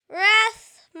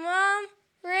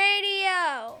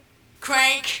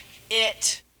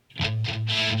it.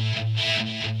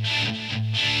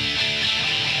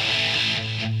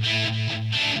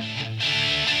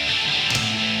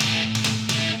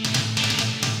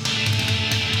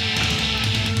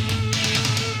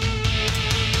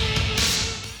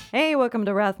 Hey, welcome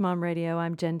to WrathMom Radio.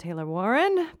 I'm Jen Taylor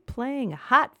Warren, playing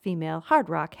hot female hard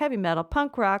rock, heavy metal,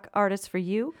 punk rock artists for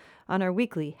you on our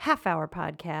weekly half-hour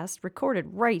podcast, recorded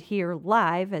right here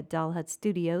live at Doll Hut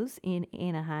Studios in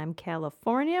Anaheim,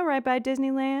 California, right by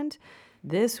Disneyland.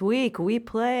 This week, we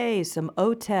play some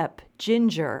OTEP,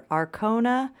 Ginger,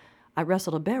 Arcona, I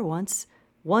Wrestled a Bear Once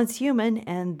Human,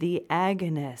 and The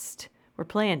Agonist. We're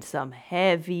playing some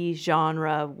heavy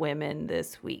genre women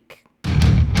this week.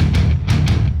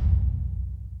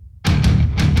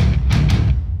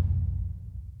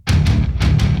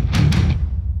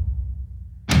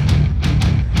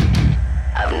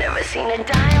 I've never seen a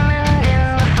diamond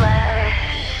in the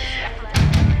flesh.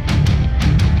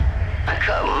 I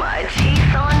cut my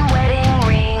teeth on wedding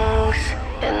rings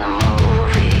in the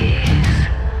movies,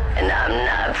 and I'm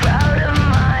not proud of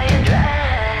my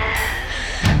address.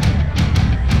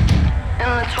 In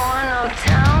the torn up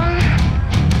town,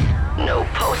 no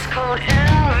postcode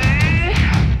envy,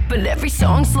 but every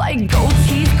song's like gold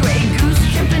teeth, gray goose,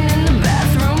 tripping in the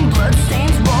bathroom,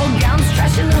 bloodstains, ball gowns,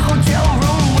 trash in the hotel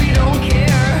room. We don't care.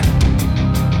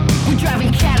 We're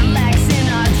driving Cadillacs in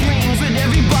our dreams, but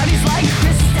everybody's like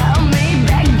crystal,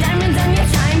 Maybach, diamonds on your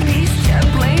timepiece, jet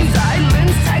planes,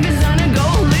 islands, tigers on a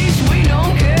gold leash. We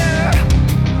don't care.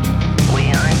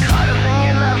 We aren't caught up in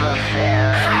your love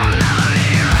affair. I'm not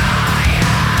here, I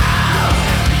am.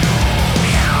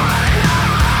 We're running our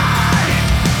ride.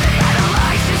 They got a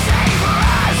life to save for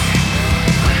us.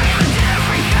 We have a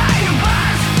different kind of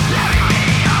buzz. Let me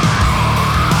be your roar.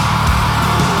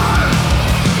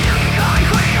 You can call me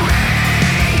Queen Bee.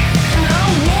 And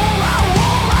I'll roll, I'll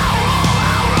roll, I'll roll,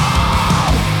 I'll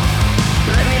roll.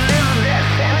 Let me live that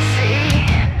fantasy.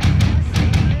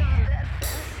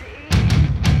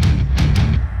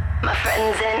 My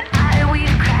friends and I,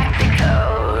 we've cracked the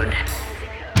code.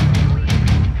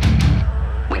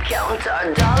 We count our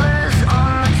dollars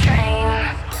on the train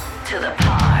to the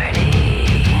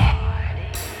party.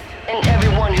 And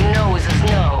everyone who knows us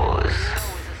knows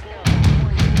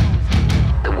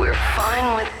that we're fine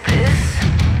with this.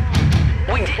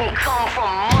 We didn't come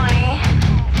from money.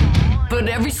 But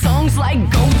every song's like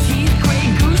gold teeth,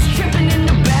 gray goose, tripping in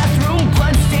the bathroom,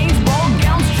 bloodstains, ball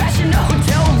gowns, trash in the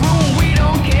hotel room. We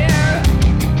don't care.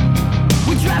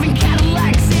 We're driving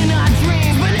Cadillacs in our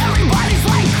dreams, but everybody's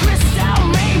like crystal,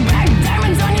 Maybach,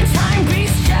 diamonds on your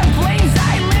timepiece, jet planes,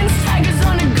 islands, tigers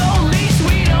on a gold leash.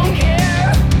 We don't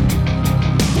care.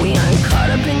 We aren't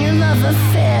caught up in your love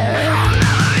affair. I'm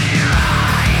not here,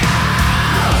 I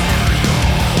am.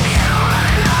 We're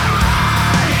running our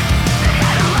ride. They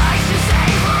got a life to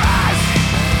save for us.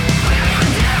 We have a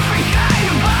different kind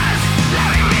of buzz. Let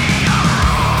me be your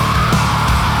roar.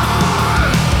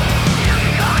 You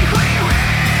can call me Queen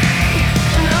Bee.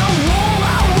 And I'll roll,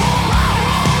 I'll roll, I'll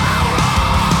roll, I'll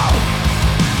roll.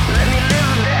 Let me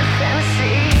live that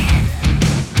fantasy.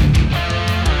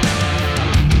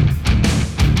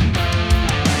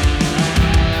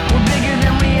 We're bigger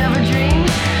than we ever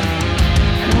dreamed,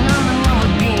 and I'm in love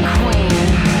with being queen.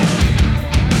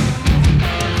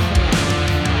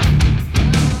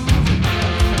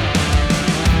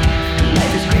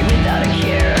 Life is great without a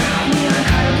care. We aren't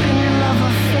caught up in your love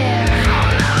affair.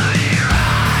 I'm not here,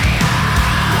 I am.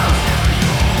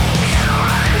 We're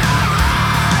running our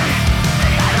ride.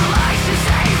 They got a life to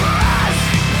save for us.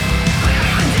 We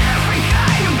have a different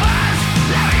kind of buzz.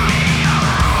 Let me be your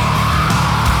roar.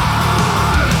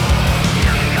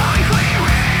 You can call me Queen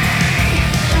Bee.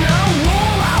 And I'll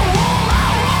roll, I'll roll,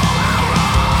 I'll roll, I'll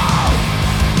roll.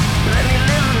 Let me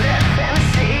live that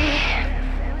fantasy.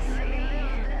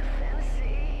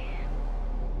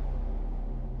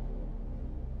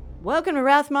 Welcome to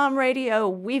WrathMom Radio.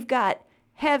 We've got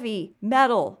heavy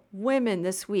metal women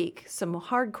this week. Some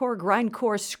hardcore,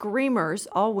 grindcore screamers,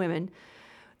 all women.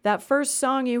 That first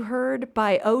song you heard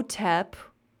by OTEP,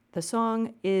 the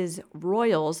song is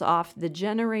Royals off the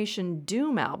Generation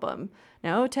Doom album.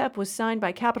 Now, OTEP was signed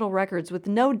by Capitol Records with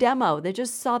no demo. They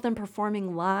just saw them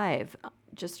performing live,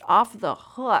 just off the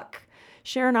hook.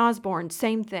 Sharon Osbourne,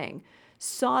 same thing.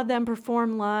 Saw them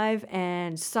perform live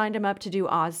and signed them up to do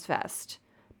Ozfest.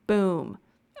 Boom.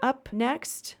 Up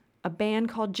next, a band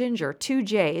called Ginger, 2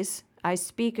 J's, I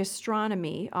Speak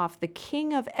Astronomy, off the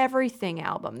King of Everything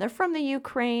album. They're from the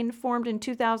Ukraine, formed in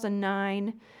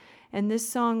 2009, and this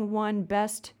song won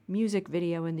Best Music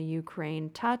Video in the Ukraine.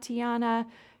 Tatiana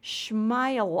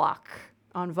Shmailuk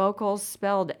on vocals,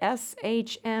 spelled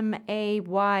Shmaylyuk.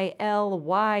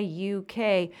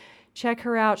 Check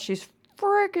her out. She's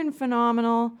freaking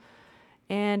phenomenal.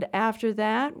 And after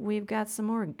that, we've got some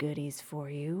more goodies for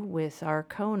you with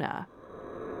Arcona.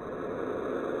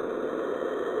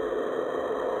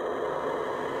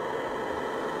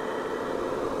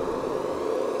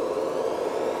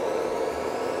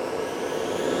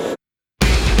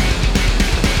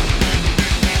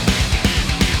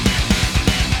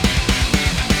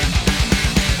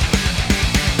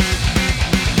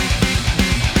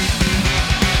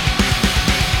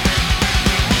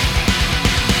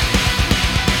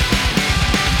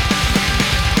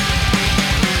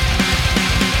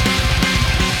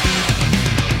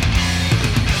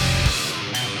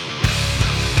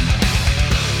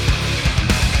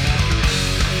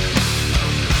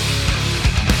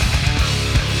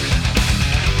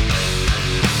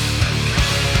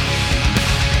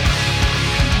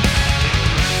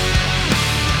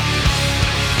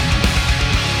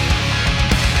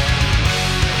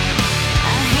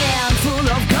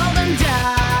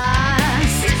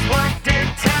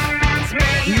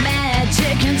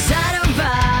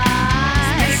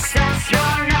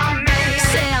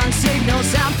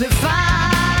 Divine.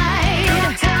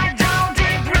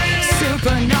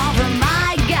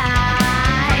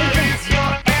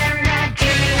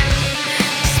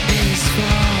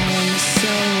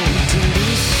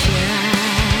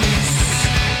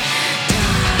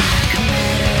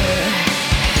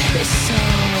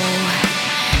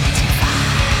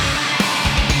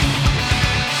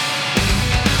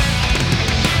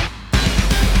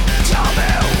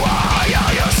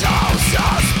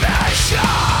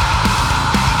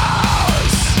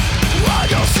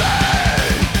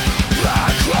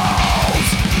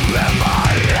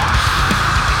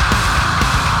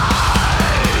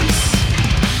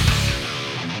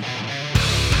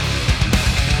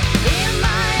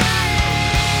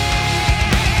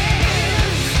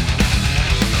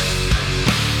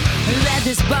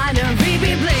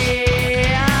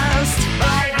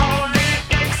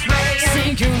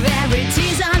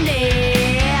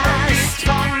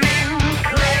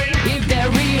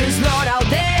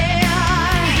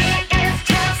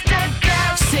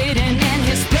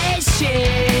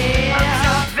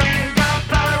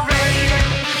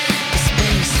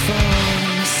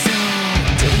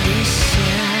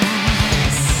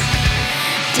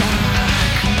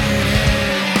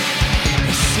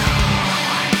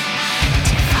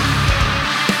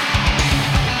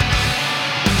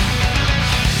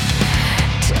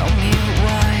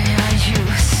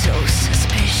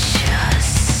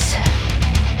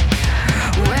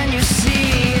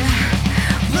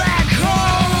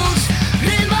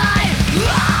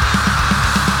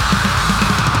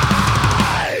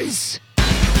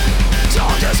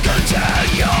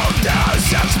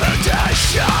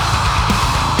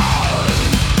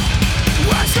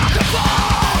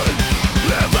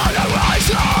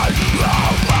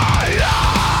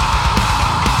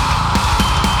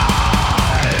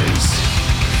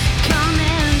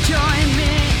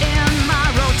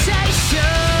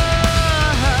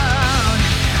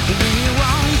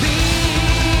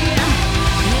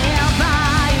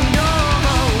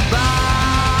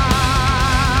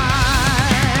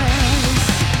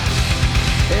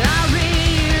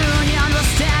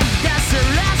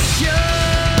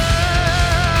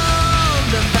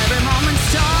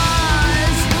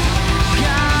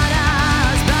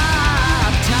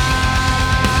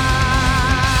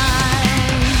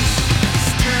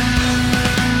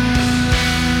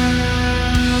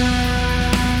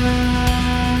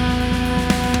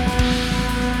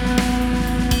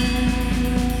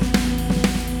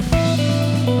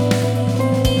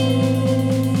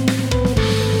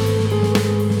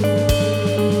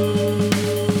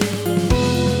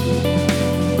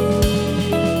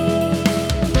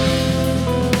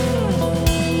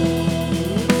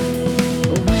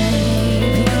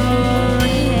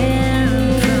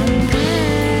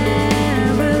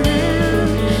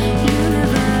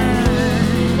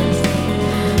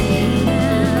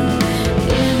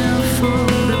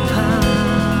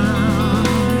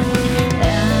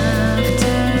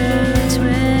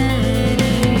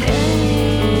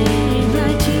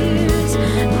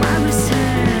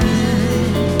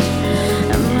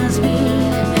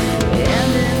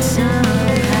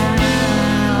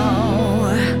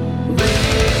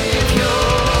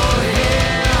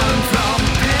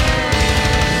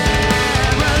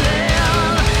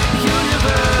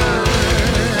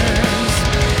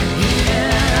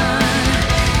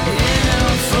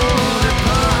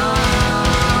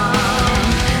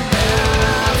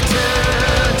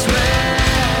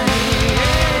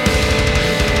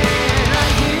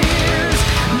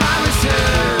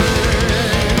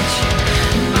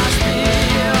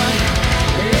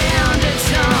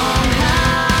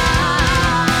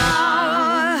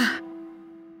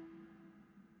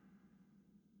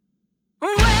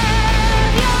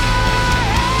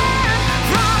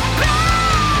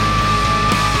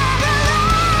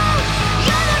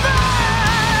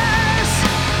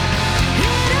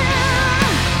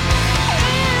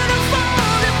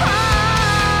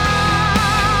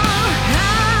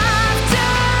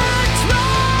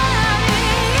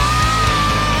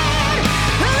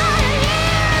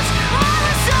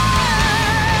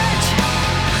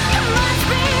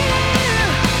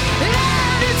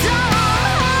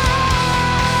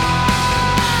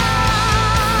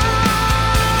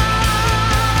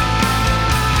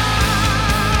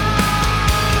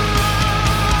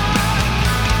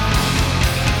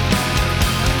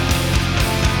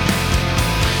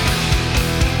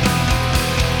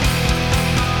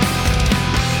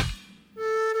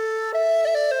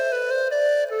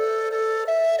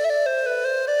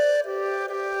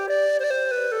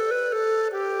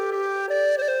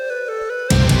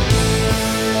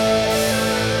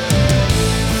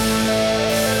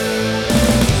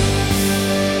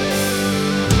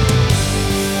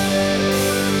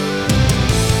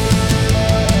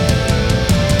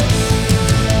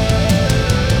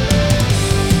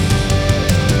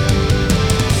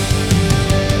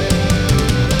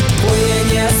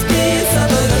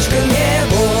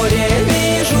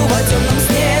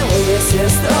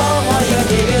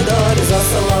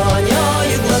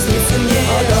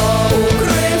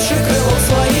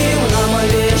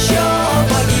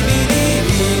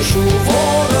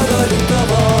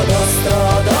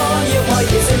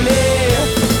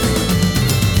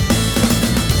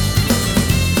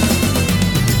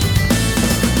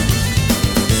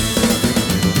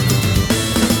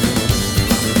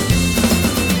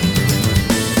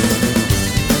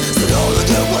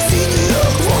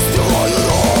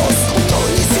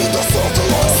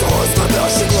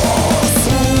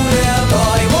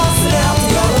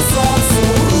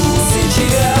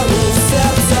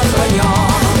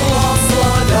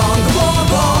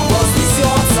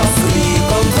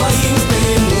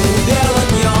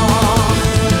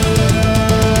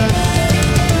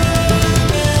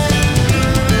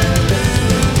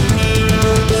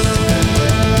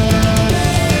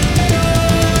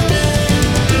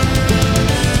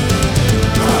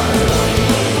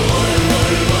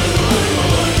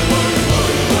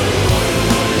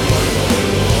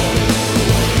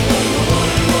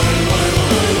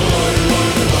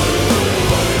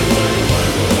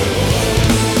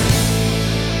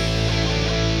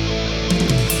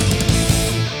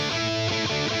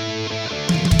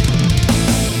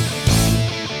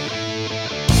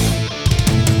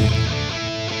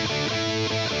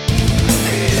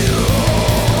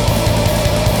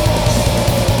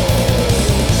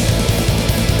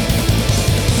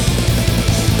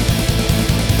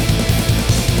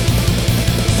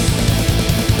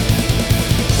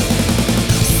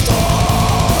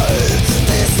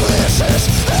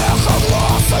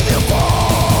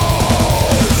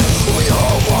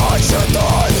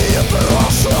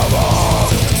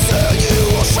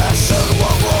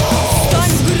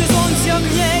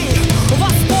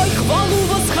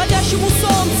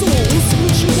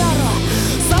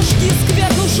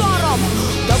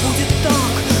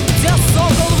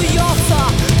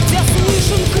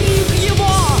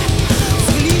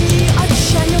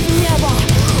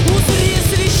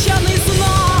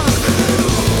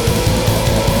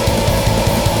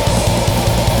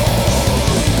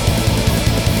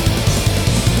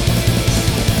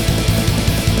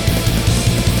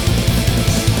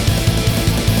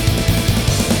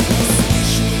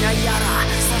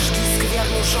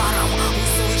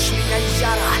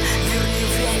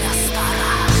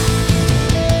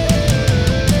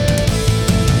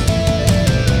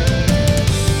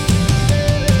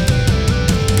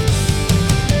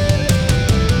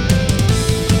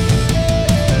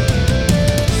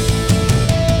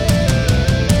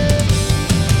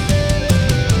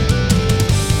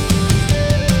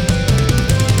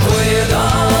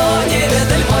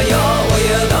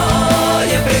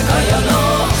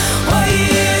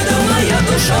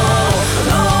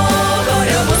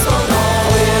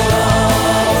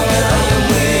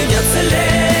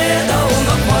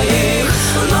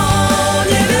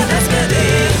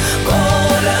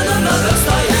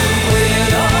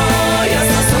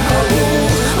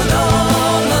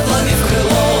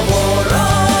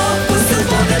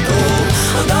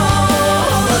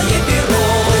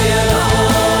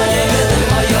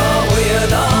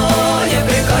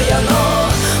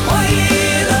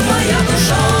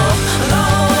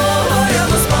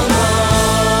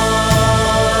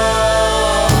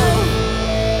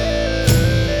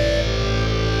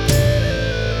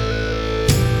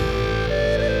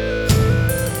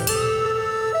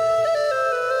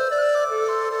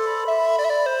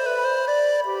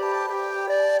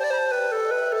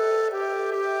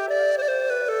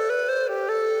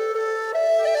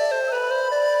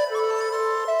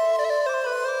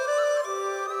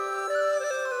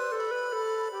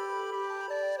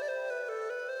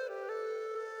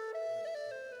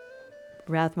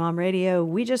 WrathMom Radio,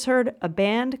 we just heard a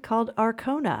band called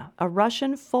Arkona, a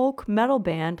Russian folk metal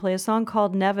band, play a song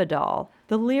called Nevedal.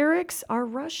 The lyrics are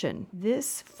Russian.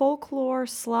 This folklore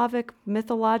Slavic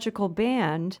mythological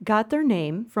band got their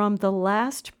name from the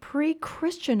last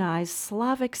pre-Christianized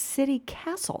Slavic city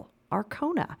castle,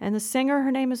 Arkona. And the singer,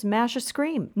 her name is Masha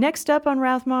Scream. Next up on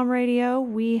WrathMom Radio,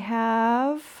 we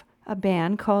have a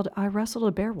band called I Wrestled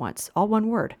a Bear Once, all one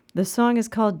word. The song is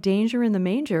called Danger in the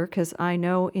Manger because I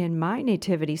know in my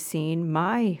nativity scene,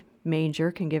 my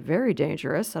manger can get very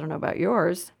dangerous. I don't know about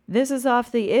yours. This is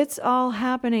off the It's All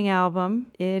Happening album.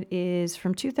 It is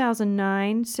from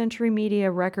 2009. Century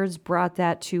Media Records brought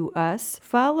that to us,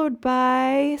 followed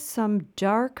by some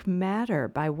Dark Matter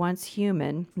by Once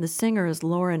Human. The singer is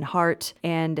Lauren Hart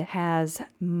and has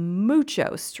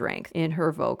mucho strength in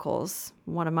her vocals.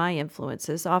 One of my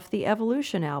influences off the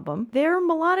Evolution album. They're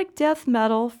melodic death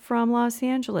metal from Los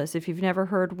Angeles. If you've never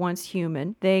heard Once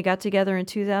Human, they got together in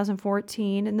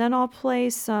 2014, and then I'll play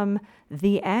some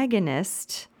The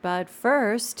Agonist. But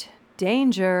first,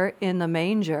 Danger in the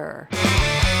Manger.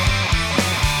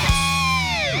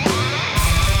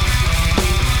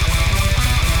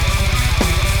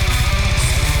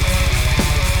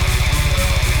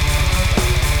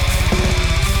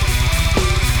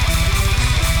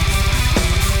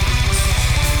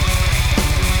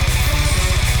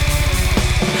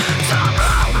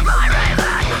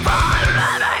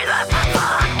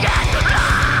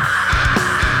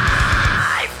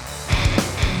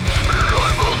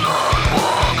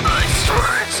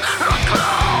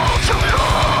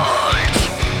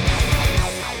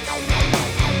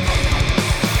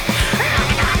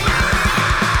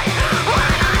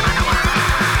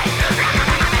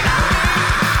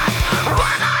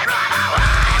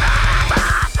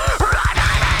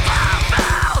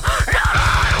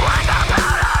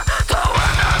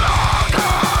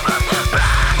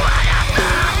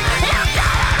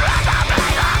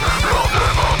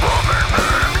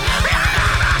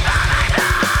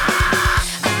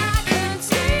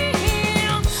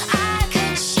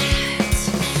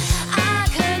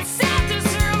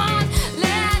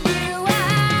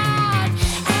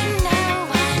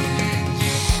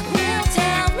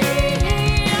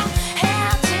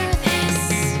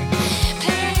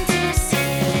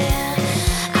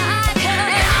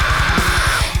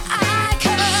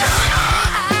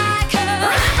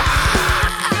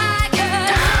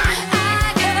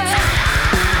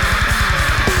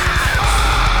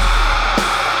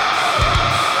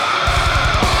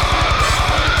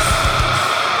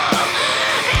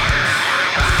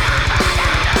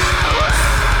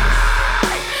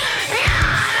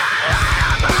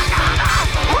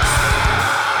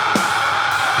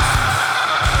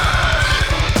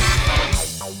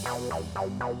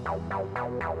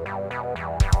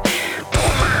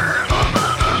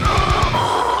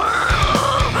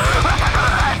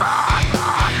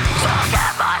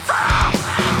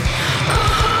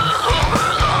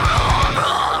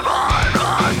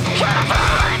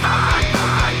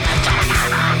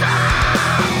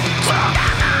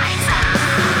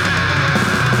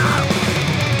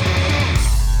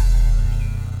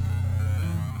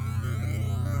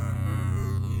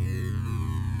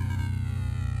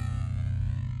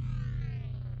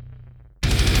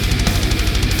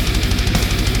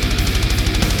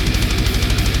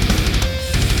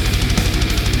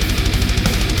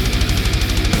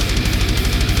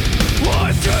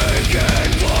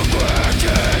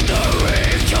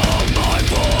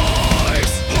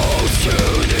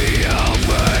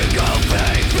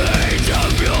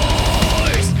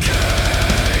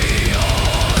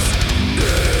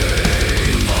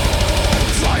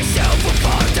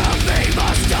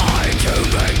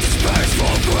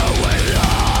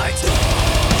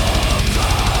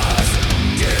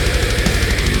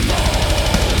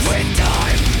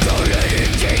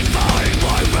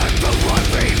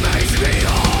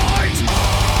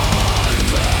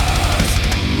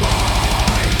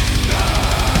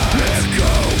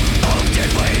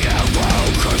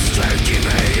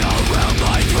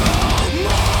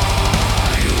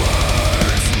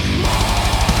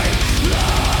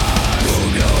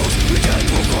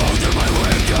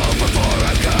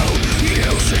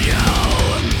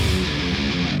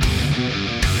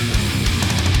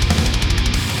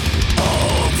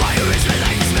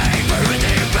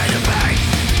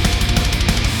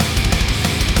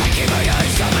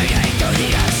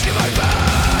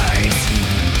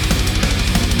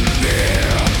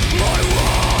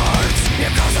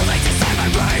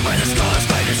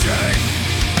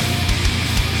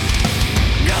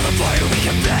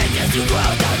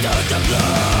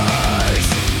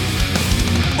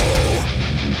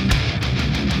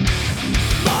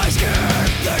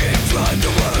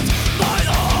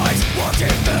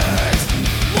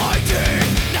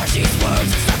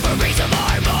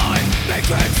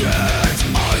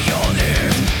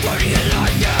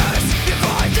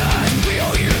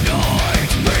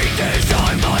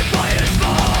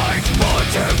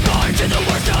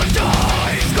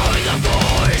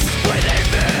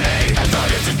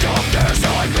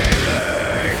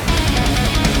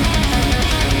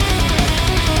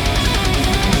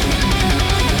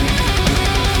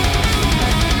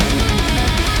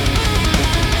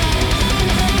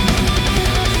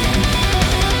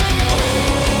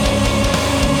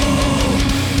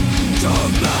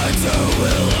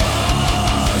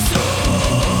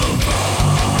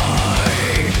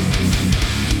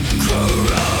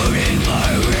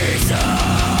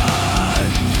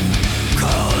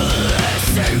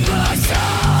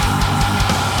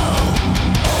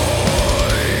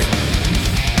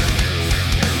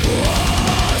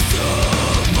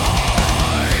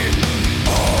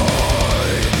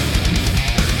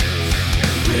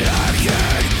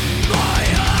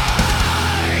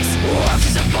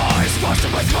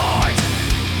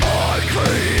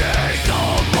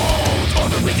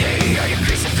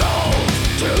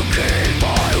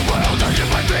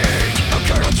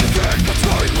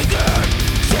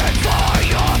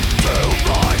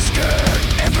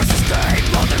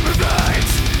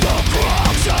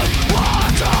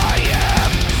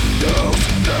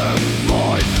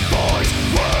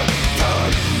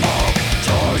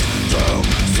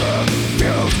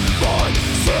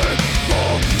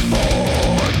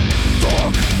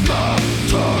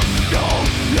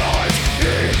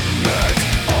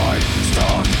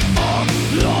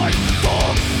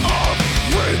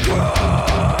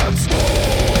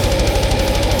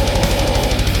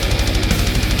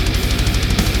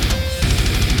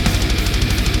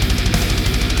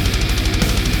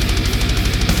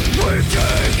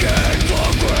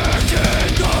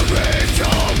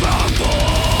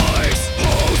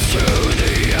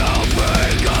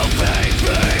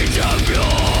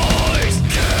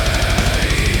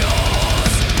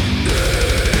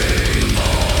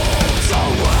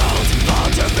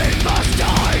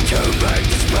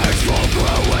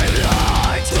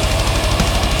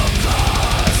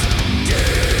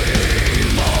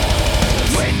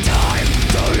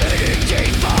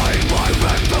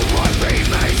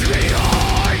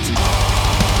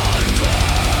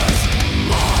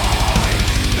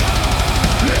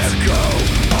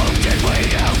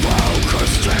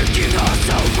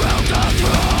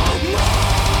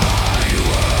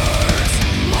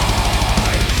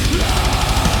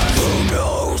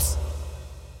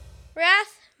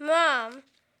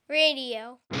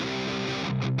 Radio.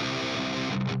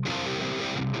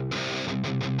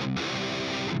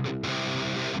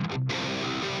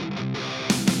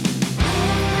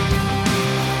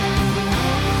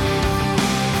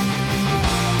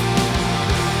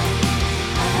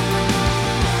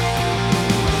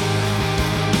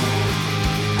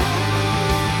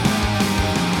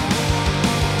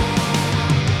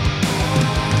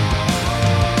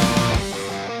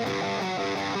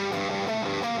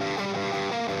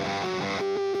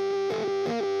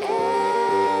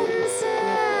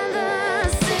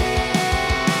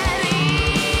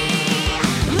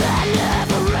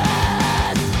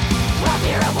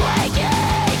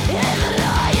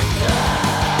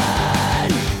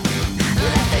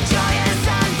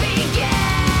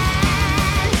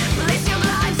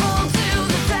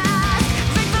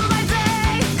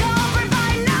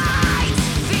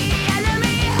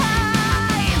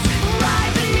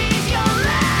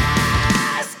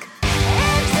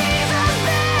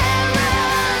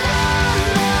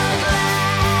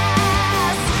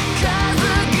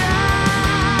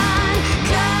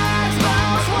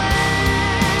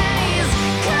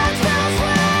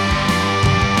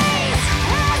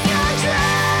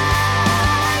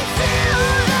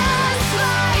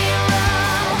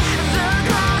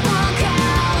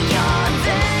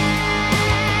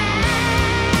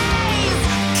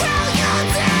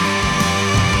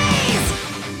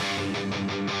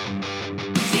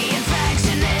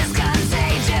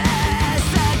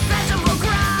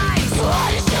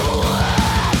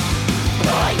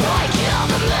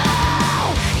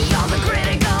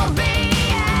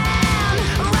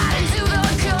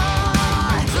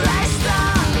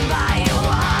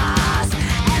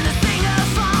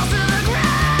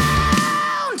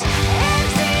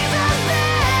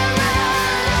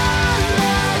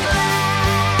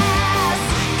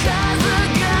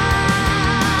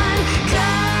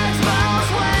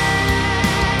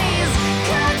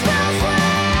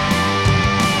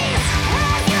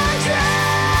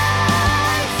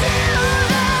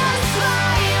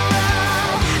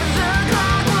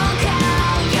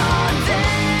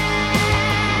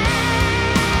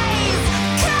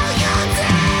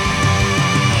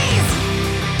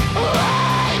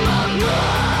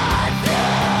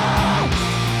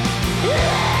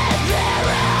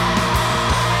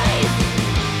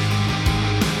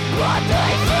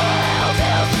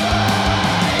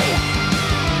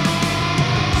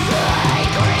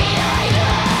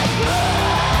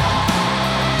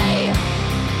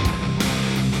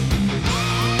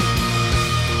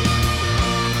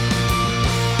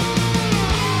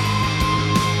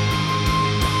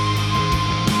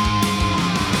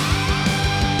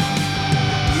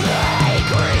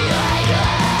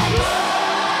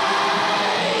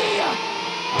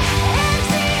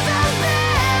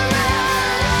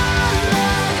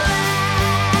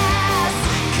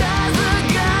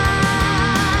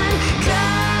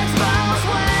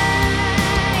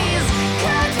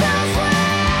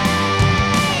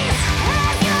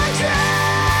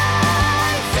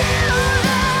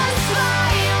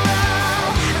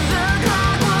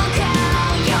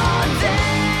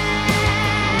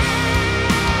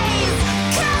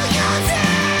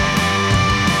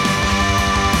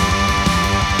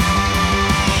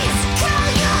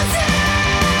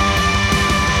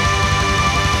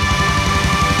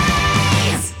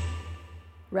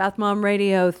 WrathMom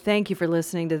Radio, thank you for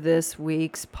listening to this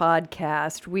week's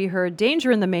podcast. We heard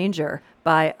Danger in the Manger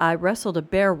by I Wrestled a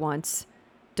Bear Once,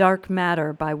 Dark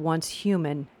Matter by Once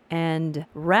Human, and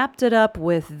wrapped it up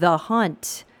with The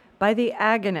Hunt by The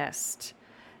Agonist.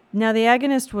 Now, The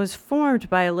Agonist was formed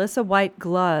by Alyssa White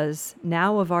Gluz,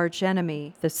 now of Arch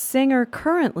Enemy. The singer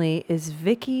currently is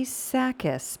Vicky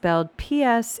Sakis, spelled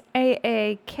P-S-A-A-K-I-S,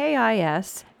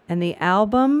 and the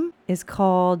album is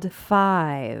called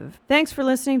 5. Thanks for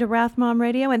listening to WrathMom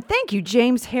Radio, and thank you,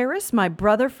 James Harris, my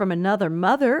brother from another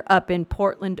mother up in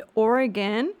Portland,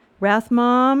 Oregon.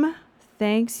 WrathMom,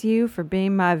 thanks you for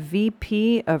being my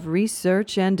VP of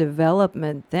Research and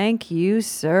Development. Thank you,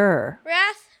 sir.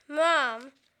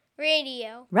 WrathMom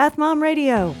Radio. WrathMom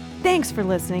Radio, thanks for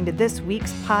listening to this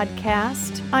week's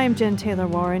podcast. I am Jen Taylor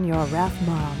Warren, your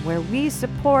WrathMom, where we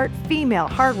support female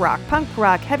hard rock, punk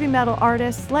rock, heavy metal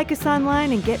artists. Like us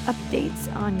online and get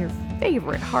updates on your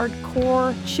favorite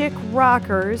hardcore chick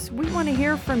rockers. We want to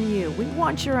hear from you. We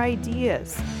want your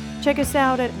ideas. Check us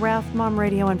out at WrathMom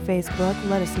Radio on Facebook.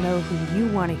 Let us know who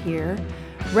you want to hear.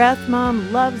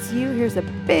 WrathMom loves you. Here's a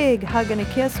big hug and a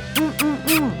kiss.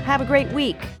 Have a great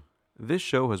week. This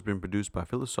show has been produced by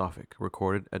Philosophic,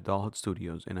 recorded at Doll Hut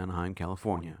Studios in Anaheim,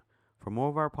 California. For more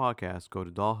of our podcasts, go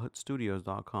to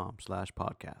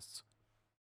dollhutstudios.com/podcasts.